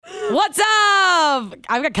What's up?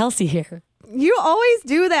 I've got Kelsey here. You always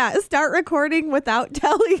do that. Start recording without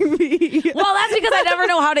telling me. Well, that's because I never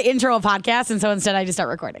know how to intro a podcast, and so instead I just start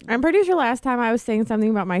recording. I'm pretty sure last time I was saying something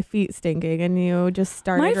about my feet stinking, and you just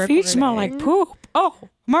started recording. My feet smell like poop. Oh,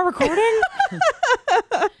 am I recording?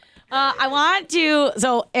 I want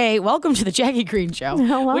to, welcome to the Jackie Green Show.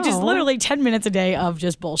 Hello. Which is literally 10 minutes a day of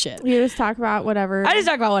just bullshit. You just talk about whatever. I just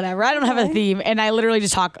talk about whatever. I don't have a theme, and I literally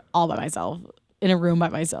just talk all by myself. In a room by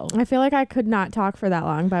myself. I feel like I could not talk for that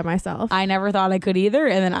long by myself. I never thought I could either,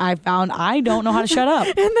 and then I found I don't know how to shut up.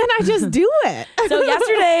 And then I just do it. So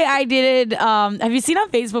yesterday I did, have you seen on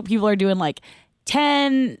Facebook people are doing like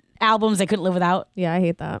 10 albums they couldn't live without? Yeah, I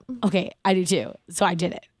hate that. Okay, I do too. So I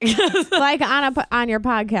did it. Like on your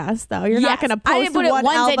podcast though. You're not going to post I put it one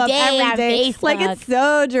once album a day every on day. Facebook. Like it's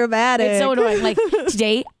so dramatic. It's so annoying. Like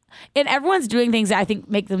today, and everyone's doing things that I think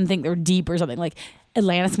make them think they're deep or something. Like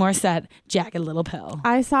Alanis Morissette, Jagged Little Pill.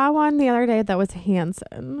 I saw one the other day that was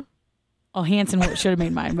Hanson. Oh, Hanson should have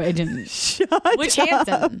made mine, but it didn't. Which up.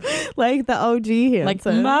 Hanson? Like the OG Hanson. Like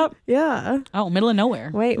Mbop? Yeah. Oh, middle of nowhere.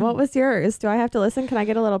 Wait, what was yours? Do I have to listen? Can I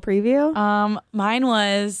get a little preview? Mine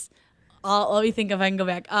was, let me think if I can go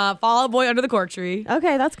back. Fall Out Boy Under the Cork Tree.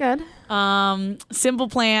 Okay, that's good. Simple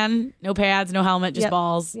Plan, no pads, no helmet, just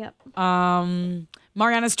balls. Yep.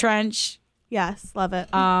 Mariana's Trench. Yes, love it.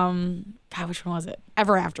 God, which one was it?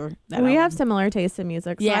 Ever After. We have similar tastes in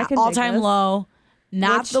music. So Yeah, I can All Time dig this. Low.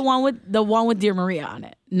 Not the one with Dear Maria on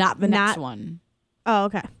it. Not the next one. Oh,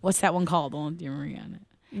 okay. What's that one called? The one with Dear Maria on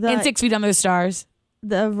it. The, and 6 Feet Under the Stars.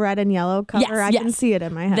 The red and yellow cover. Yes, I can see it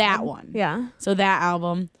in my head. That one. Yeah. So that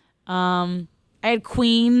album. I had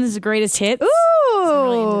Queen's Greatest Hits. Ooh. So I'm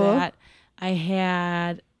really into that. I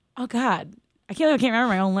had, oh God, I can't remember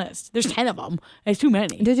my own list. There's 10 of them. It's too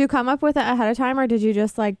many. Did you come up with it ahead of time or did you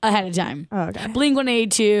just like? Ahead of time. Oh, okay.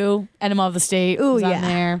 Blink-182, Enema of the State was on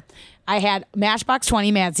there. I had Matchbox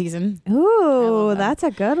 20, Mad Season. Ooh, that's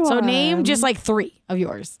a good one. So name just like 3 of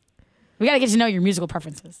yours. We got to get to know your musical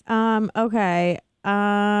preferences. Okay.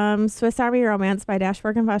 Swiss Army Romance by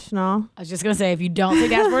Dashboard Confessional. I was just going to say, if you don't say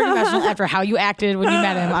Dashboard Confessional after how you acted when you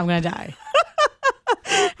met him, I'm going to die.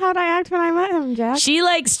 How'd I act when I met him, Jack? She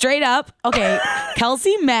like straight up, okay,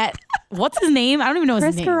 Kelsey met, what's his name? I don't even know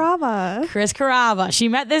his name. Chris Carava. She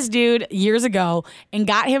met this dude years ago and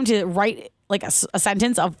got him to write like a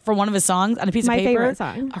sentence for one of his songs on a piece of paper. My favorite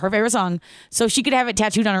song. Her favorite song. So she could have it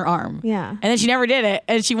tattooed on her arm. Yeah. And then she never did it.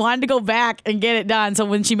 And she wanted to go back and get it done. So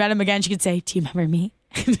when she met him again, she could say, do you remember me?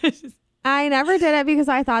 I never did it because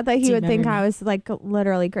I thought that he would think I was like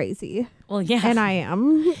literally crazy. Well, yeah. And I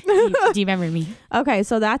am. do you remember me? Okay,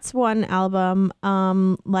 so that's one album.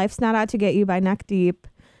 Life's Not Out to Get You by Neck Deep.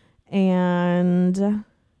 And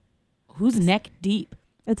who's Neck Deep?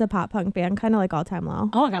 It's a pop punk band, kind of like All Time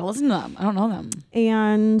Low. Oh, I gotta listen to them. I don't know them.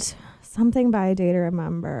 And something by A Day to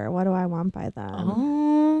Remember. What do I want by them?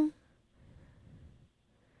 Oh.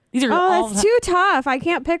 These are all it's too tough. I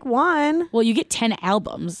can't pick one. Well, you get 10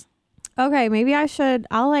 albums. Okay, maybe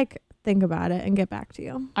I'll like think about it and get back to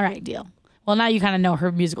you. All right, deal. Well, now you kind of know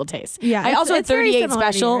her musical taste. Yeah. I also had 38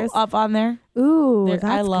 Special up on there. Ooh, that's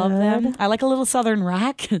I love them. I like a little Southern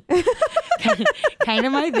rock. kind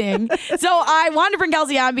of my thing. So I wanted to bring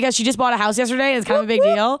Kelsey on because she just bought a house yesterday. It's kind of a big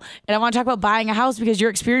deal. And I want to talk about buying a house because your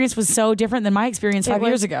experience was so different than my experience 5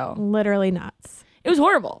 years ago. Literally nuts. It was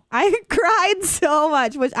horrible. I cried so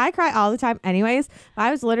much, which I cry all the time anyways.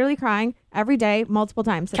 I was literally crying every day, multiple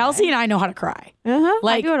times. Kelsey and I know how to cry.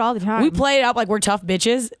 Like, I do it all the time. We play it up like we're tough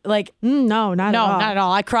bitches. Like, no, not at all. No, not at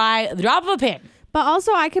all. I cry at the drop of a pin. But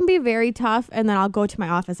also I can be very tough and then I'll go to my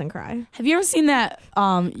office and cry. Have you ever seen that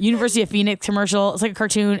University of Phoenix commercial? It's like a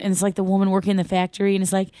cartoon and it's like the woman working in the factory and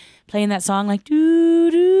it's like playing that song like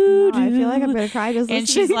doo doo doo. I feel like I'm gonna cry just and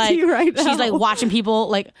listening she's like, to you right now. She's like watching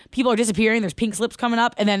people are disappearing. There's pink slips coming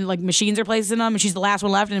up and then like machines are placing them and she's the last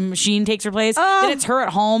one left and a machine takes her place. Then it's her at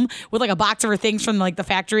home with like a box of her things from like the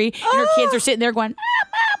factory and her kids are sitting there going,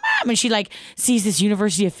 Mom, and she like sees this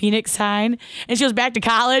University of Phoenix sign and she goes back to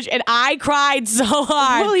college and I cried so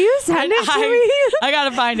hard. Will you send it to me? I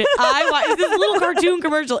gotta find it. It's this little cartoon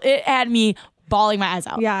commercial. It had me bawling my eyes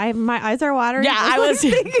out. Yeah, my eyes are watering. Yeah, I was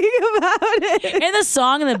thinking about it. And the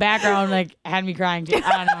song in the background like had me crying too.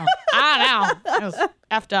 I don't know. It was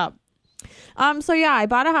effed up. So yeah, I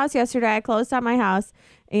bought a house yesterday. I closed on my house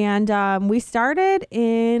and we started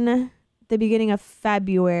in the beginning of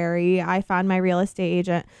February. I found my real estate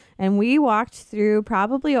agent and we walked through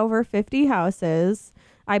probably over 50 houses.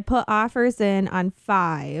 I put offers in on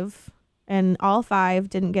 5 and all 5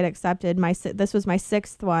 didn't get accepted. This was my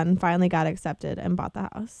 6th one, finally got accepted and bought the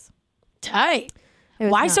house. Tight.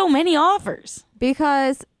 Why so many offers?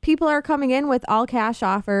 Because people are coming in with all cash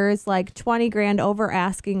offers, like 20 grand over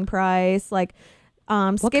asking price, like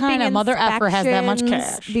skipping kind of mother effer has that much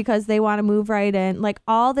cash? Because they want to move right in, like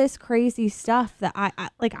all this crazy stuff that I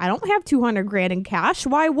don't have 200 grand in cash.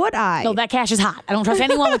 Why would I? No, that cash is hot. I don't trust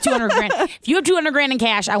anyone with 200 grand. If you have 200 grand in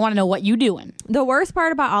cash, I want to know what you doing. The worst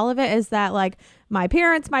part about all of it is that like my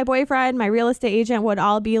parents, my boyfriend, my real estate agent would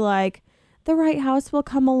all be like, the right house will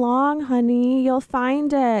come along, honey. You'll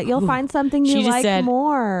find it. You'll find something you like said,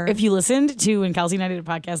 more. If you listened to when Kelsey and I did a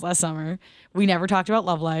podcast last summer, we never talked about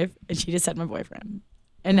love life, and she just said my boyfriend.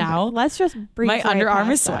 And now let's just breeze. My underarm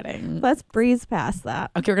is that. sweating. Let's breeze past that.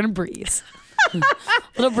 Okay, we're gonna breeze.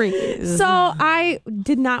 Little breeze. So I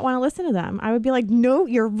did not want to listen to them. I would be like, no,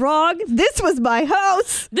 you're wrong. This was my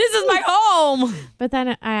house. This is my home. But then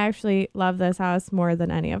I actually love this house more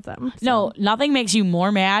than any of them. So. No, nothing makes you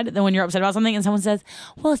more mad than when you're upset about something and someone says,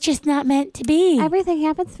 well, it's just not meant to be. Everything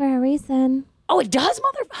happens for a reason. Oh, it does,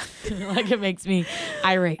 motherfucker. Like, it makes me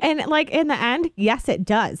irate. And like in the end, yes, it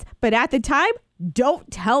does. But at the time, don't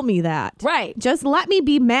tell me that. Right. Just let me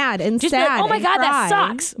be mad and just sad. Like, oh my God, cry. that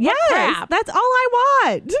sucks. Yes, crap. that's all I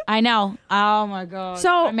want. I know. Oh my God.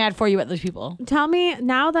 So I'm mad for you at those people. Tell me,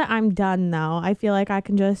 now that I'm done though, I feel like I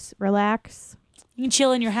can just relax. You can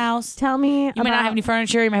chill in your house. Tell me. You might not have any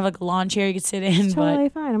furniture. You might have like a lawn chair you could sit in. It's totally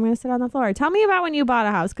fine. I'm going to sit on the floor. Tell me about when you bought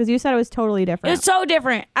a house, because you said it was totally different. It was so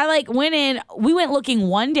different. I like went in. We went looking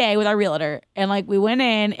one day with our realtor, and like we went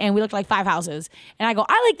in and we looked at like 5 houses. And I go,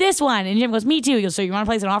 I like this one. And Jim goes, me too. He goes, so you want to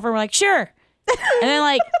place an offer? We're like, sure. And then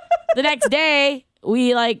like the next day,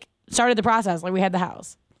 we like started the process. Like we had the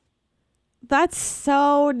house. That's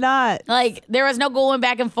so nuts. Like there was no going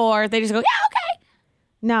back and forth. They just go, yeah, okay.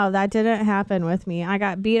 No, that didn't happen with me. I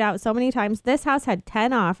got beat out so many times. This house had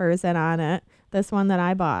 10 offers in on it. This one that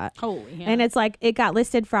I bought. Holy hell. And it's like, it got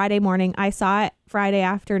listed Friday morning. I saw it Friday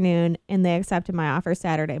afternoon and they accepted my offer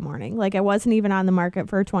Saturday morning. Like it wasn't even on the market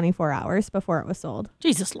for 24 hours before it was sold.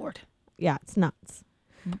 Jesus Lord. Yeah, it's nuts.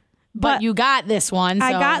 But you got this one. So.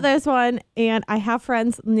 I got this one, and I have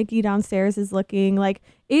friends. Nikki downstairs is looking like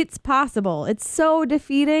it's possible. It's so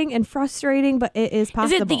defeating and frustrating, but it is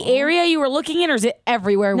possible. Is it the area you were looking in, or is it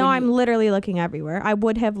everywhere? No, I'm literally looking everywhere. I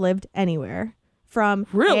would have lived anywhere. From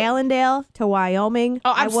Allendale to Wyoming.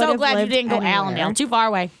 Oh, I'm so glad you didn't go anywhere. Allendale. Too far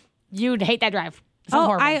away. You'd hate that drive.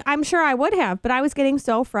 I'm sure I would have, but I was getting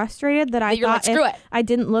so frustrated that I thought if I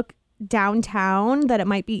didn't look downtown that it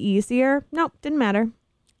might be easier. Nope, didn't matter.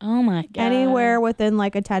 Oh my God. Anywhere within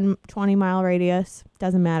like a 10, 20 mile radius.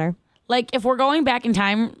 Doesn't matter. Like if we're going back in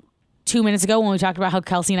time 2 minutes ago when we talked about how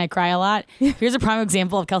Kelsey and I cry a lot, here's a prime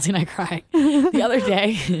example of Kelsey and I cry. The other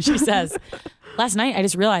day, she says, last night I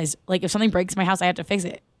just realized like if something breaks my house, I have to fix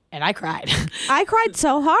it. And I cried. I cried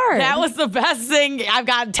so hard. That was the best thing I've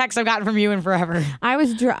gotten from you in forever. I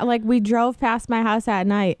was we drove past my house at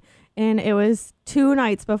night. And it was 2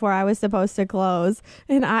 nights before I was supposed to close.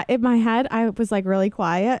 And in my head, I was like really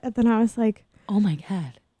quiet. And then I was like, oh my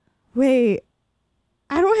God. Wait,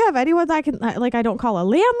 I don't have anyone that I can, like, I don't call a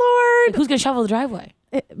landlord. Who's going to shovel the driveway?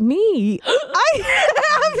 Me.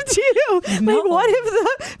 I have to. No. Like, what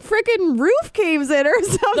if the freaking roof caves in or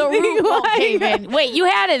something? The roof won't cave in. Wait, you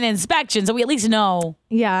had an inspection, so we at least know.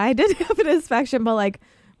 Yeah, I did have an inspection, but like,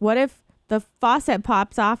 what if the faucet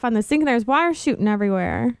pops off on the sink and there's water shooting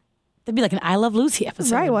everywhere? That'd be like an I Love Lucy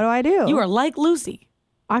episode. Right, what do I do? You are like Lucy.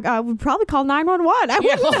 I would probably call 911. I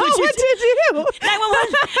wouldn't know what to do.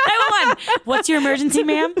 911. What's your emergency,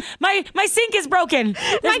 ma'am? My sink is broken.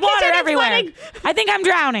 There's water everywhere. I think I'm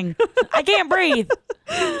drowning. I can't breathe.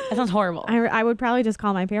 That sounds horrible. I would probably just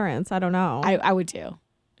call my parents. I don't know. I would too.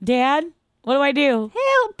 Dad, what do I do?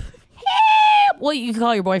 Help. Well, you can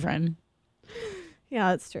call your boyfriend. Yeah,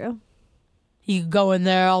 that's true. You can go in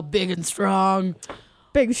there all big and strong.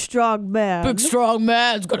 Big strong man. Big strong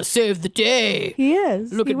man's gonna save the day. He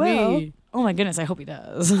is. Look at me. Oh my goodness, I hope he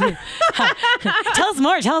does. Tell us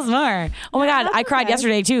more. Oh my God, I cried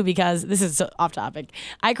yesterday too because this is so off topic.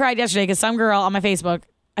 I cried yesterday because some girl on my Facebook,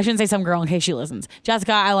 I shouldn't say some girl in case she listens.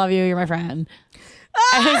 Jessica, I love you. You're my friend.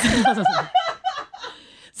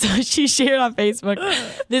 So she shared on Facebook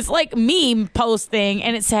this like meme post thing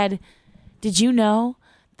and it said, did you know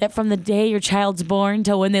that from the day your child's born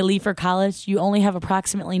till when they leave for college, you only have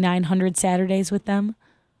approximately 900 Saturdays with them?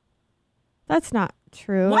 That's not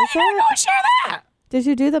true. Why did you not share that? Did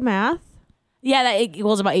you do the math? Yeah, that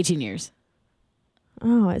equals about 18 years.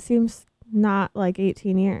 Oh, it seems not like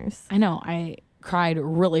 18 years. I know. I cried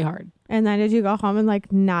really hard. And then did you go home and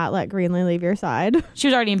like not let Greenlee leave your side? She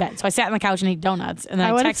was already in bed. So I sat on the couch and ate donuts. And then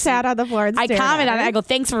I would have sat on the floor and I commented on it. I go,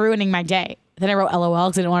 thanks for ruining my day. Then I wrote LOL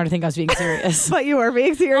because I didn't want her to think I was being serious. But you were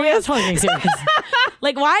being Oh, yeah, I serious. was totally being serious.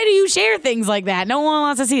 Like, why do you share things like that? No one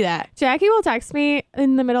wants to see that. Jackie will text me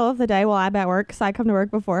in the middle of the day while I'm at work, so I come to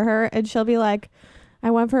work before her, and she'll be like, I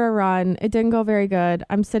went for a run. It didn't go very good.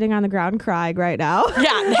 I'm sitting on the ground crying right now. Yeah,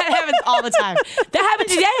 that happens all the time. That happened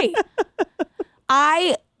today.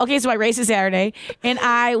 Okay, so my race is Saturday, and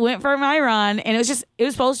I went for my run, and it was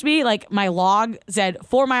supposed to be like my log said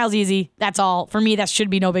 4 miles easy. That's all. For me, that should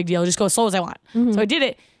be no big deal. Just go as slow as I want. So I did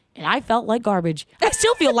it, and I felt like garbage. I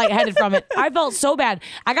still feel lightheaded from it. I felt so bad.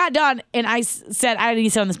 I got done, and I said, I need to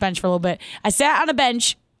sit on this bench for a little bit. I sat on a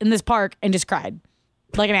bench in this park and just cried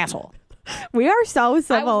like an asshole. We are so I was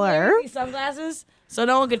similar. wearing these sunglasses, so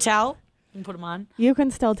no one could tell. You can put them on. You can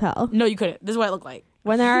still tell. No, you couldn't. This is what it looked like.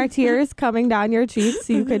 When there are tears coming down your cheeks,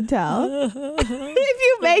 you could tell. If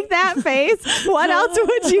you make that face, what else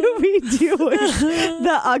would you be doing?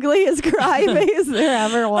 The ugliest cry face there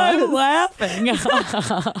ever was. I'm laughing.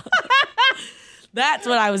 That's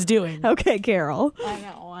what I was doing. Okay, Carol. I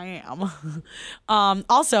know, I am.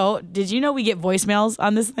 Also, did you know we get voicemails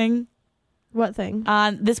on this thing? What thing?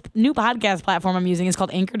 On this new podcast platform I'm using is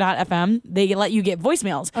called Anchor.fm. They let you get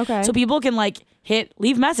voicemails. Okay. So people can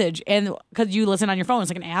leave message, and because you listen on your phone,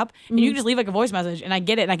 it's like an app, and you can just leave like a voice message, and I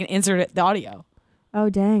get it, and I can insert the audio. Oh,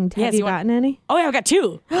 dang. Have you gotten any? Oh, yeah, I got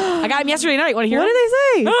 2. I got them yesterday night. Want to hear What them? did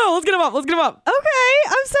they say? Oh, let's get them up. Okay,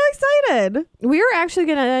 I'm so excited. We were actually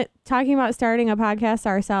talking about starting a podcast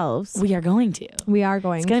ourselves. We are going to.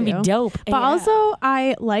 It's gonna be dope. But also,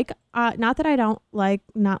 I like not that I don't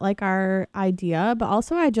not like our idea, but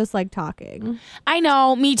also I just like talking. I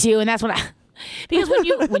know, me too, and that's what because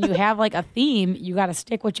when you have like a theme, you got to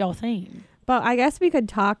stick with your theme. But I guess we could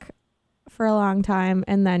talk for a long time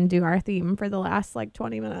and then do our theme for the last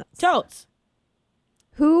 20 minutes. Totes.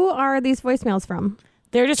 Who are these voicemails from?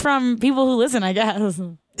 They're just from people who listen, I guess.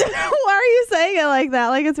 Why are you saying it like that?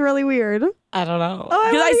 Like it's really weird. I don't know. Oh,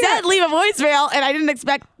 Because I said leave a voicemail, and I didn't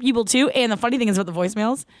expect people to. And the funny thing is about the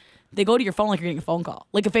voicemails, they go to your phone like you're getting a phone call,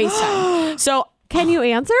 like a FaceTime. So Can you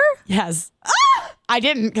answer? yes. I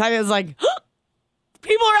didn't, because I was like,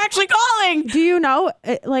 people are actually calling. Do you know,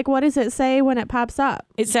 what does it say when it pops up?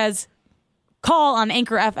 It says, call on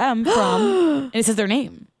Anchor FM from, and it says their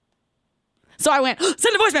name. So I went,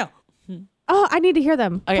 send a voicemail. Oh, I need to hear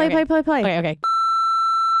them. Okay, Play. Okay.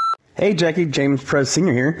 Hey Jackie, James Prez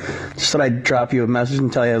Sr. here. Just thought I'd drop you a message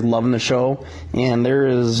and tell you I was loving the show, and there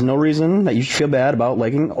is no reason that you should feel bad about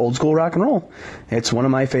liking old school rock and roll. It's one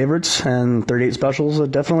of my favorites, and 38 Specials are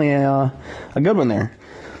definitely a good one there.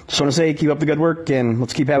 Just want to say keep up the good work, and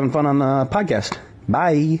let's keep having fun on the podcast.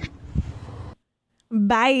 Bye.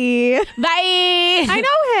 Bye. I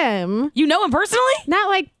know him. You know him personally? Not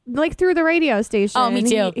like through the radio station. Oh, me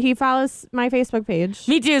too. He follows my Facebook page.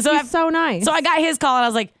 Me too. So He's so nice. So I got his call, and I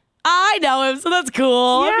was like, I know him, so that's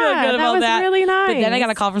cool. I feel Yeah, good that about was that. really nice. But then I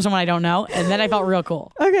got a call from someone I don't know, and then I felt real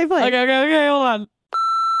cool. Okay, play. Okay, hold on.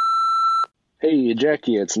 Hey,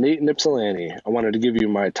 Jackie, it's Nate in Ypsilanti. I wanted to give you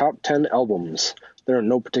my top 10 albums. They're in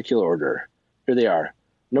no particular order. Here they are.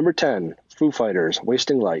 Number 10, Foo Fighters,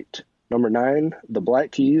 Wasting Light. Number 9, The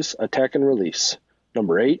Black Keys, Attack and Release.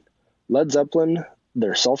 Number 8, Led Zeppelin.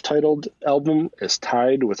 Their self-titled album is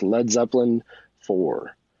tied with Led Zeppelin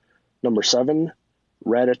 4. Number 7,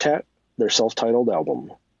 Rat-a-Tat, their self-titled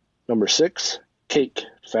album. Number 6, Cake,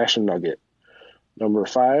 Fashion Nugget. Number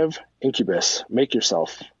 5, Incubus, Make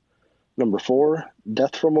Yourself. Number 4,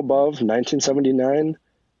 Death from Above, 1979,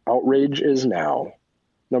 Outrage Is Now.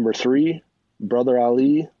 Number 3, Brother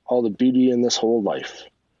Ali, All the Beauty in This Whole Life.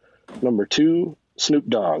 Number 2, Snoop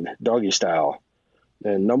Dogg, Doggy Style.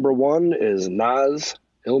 And number 1 is Nas,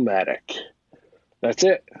 Illmatic. That's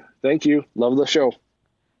it. Thank you. Love the show.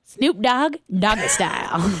 Snoop Dogg, Doggy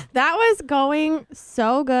Style. That was going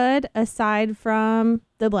so good aside from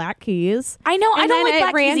the Black Keys. I know. I And don't then like it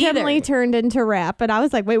Black Keys randomly either. turned into rap, and I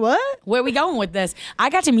was like, wait, what? Where are we going with this? I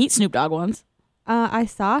got to meet Snoop Dogg once. I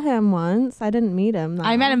saw him once. I didn't meet him, though.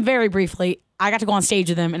 I met him very briefly. I got to go on stage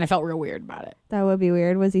with him, and I felt real weird about it. That would be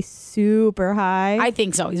weird. Was he super high? I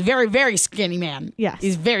think so. He's very, very skinny man. Yes.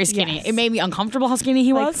 He's very skinny. Yes. It made me uncomfortable how skinny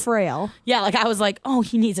he like was. frail. Yeah, I was like, oh,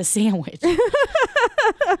 he needs a sandwich.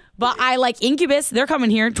 But I like Incubus. They're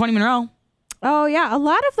coming here 20 in a row. Oh, yeah. A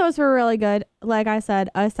lot of those were really good, like I said,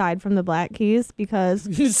 aside from the Black Keys, because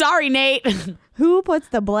Sorry, Nate. who puts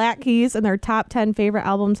the Black Keys in their top 10 favorite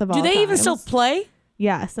albums of all Do time? they even still play?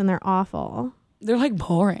 Yes, and they're awful. They're like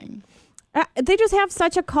boring. They just have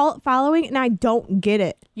such a cult following, and I don't get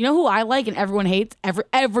it. You know who I like and everyone hates?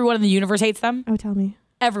 Everyone in the universe hates them. Oh, tell me.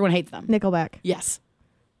 Everyone hates them. Nickelback. Yes.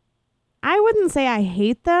 I wouldn't say I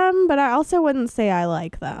hate them, but I also wouldn't say I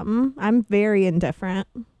like them. I'm very indifferent.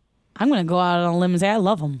 I'm gonna go out on a limb and say I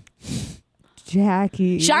love them.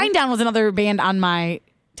 Jackie. Shinedown was another band on my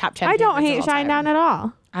top 10. I don't hate favorites of all Shinedown time. at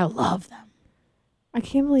all. I love them. I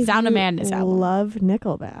can't believe Sound of you Madness album. love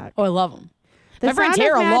Nickelback. Oh, I love them. The My friend Sound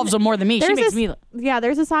of Tara Mad- loves them more than me. She There's makes this- me. Yeah,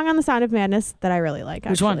 there's a song on the Sound of Madness that I really like,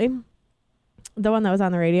 Which actually. one? The one that was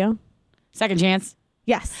on the radio. Second Chance.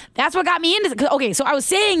 Yes. That's what got me into it. Okay, so I was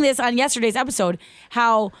saying this on yesterday's episode,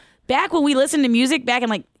 how back when we listened to music back in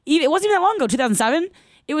like, it wasn't even that long ago, 2007,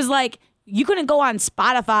 it was like you couldn't go on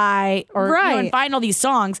Spotify or Right. and find all these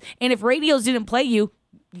songs. And if radios didn't play you,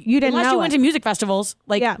 You didn't unless know you went it. to music festivals,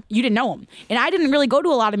 like Yeah. you didn't know them. And I didn't really go to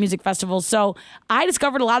a lot of music festivals. So I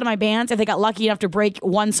discovered a lot of my bands if they got lucky enough to break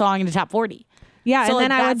one song into top 40. Yeah, So, and like,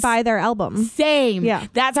 then I would that's- buy their album. Same. Yeah.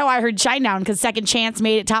 That's how I heard Shinedown because Second Chance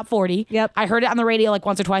made it top 40. Yep. I heard it on the radio like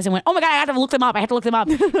once or twice and went, oh my God, I have to look them up.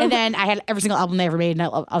 And then I had every single album they ever made and I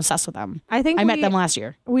was obsessed with them. I think I met we- them last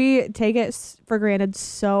year. We take it for granted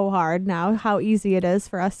so hard now how easy it is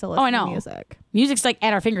for us to listen I know. to music. Music's like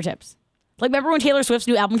at our fingertips. Like remember when Taylor Swift's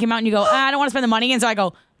new album came out and you go, I don't want to spend the money. And so I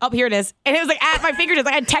go, oh, here it is. And it was like at my fingertips.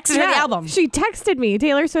 Like I texted her the album. She texted me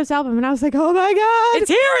Taylor Swift's album, and I was like, "Oh my god!" It's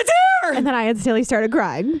here. And then I instantly started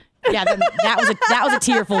crying. Yeah, that was a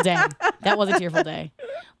tearful day. That was a tearful day.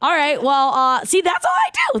 All right, well, see, that's all I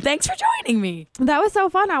do. Thanks for joining me. That was so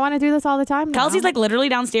fun. I want to do this all the time. Now. Kelsey's like literally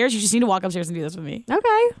downstairs. You just need to walk upstairs and do this with me.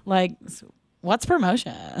 okay. Like, what's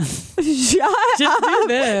promotion? Shut Just up. do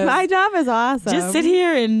this. My job is awesome. Just sit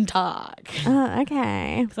here and talk.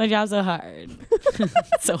 Okay. My job's so hard.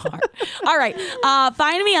 So hard. All right.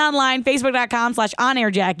 Find me online,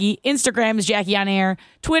 facebook.com/onairjackie. Instagram is Jackie on Air.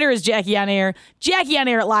 Twitter is Jackie on Air.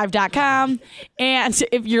 JackieOnAir@live.com. And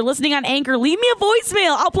if you're listening on Anchor, leave me a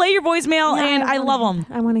voicemail. I'll play your voicemail, and I love them.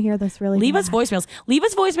 I want to hear this really. Leave bad. us voicemails. Leave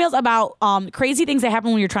us voicemails about crazy things that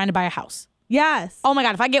happen when you're trying to buy a house. Yes. Oh my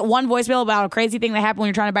God, if I get one voicemail about a crazy thing that happened when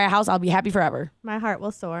you're trying to buy a house, I'll be happy forever. My heart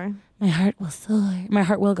will soar. My heart will soar. My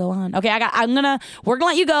heart will go on. Okay, we're gonna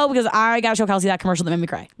let you go because I gotta show Kelsey that commercial that made me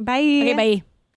cry. Bye. Okay, bye.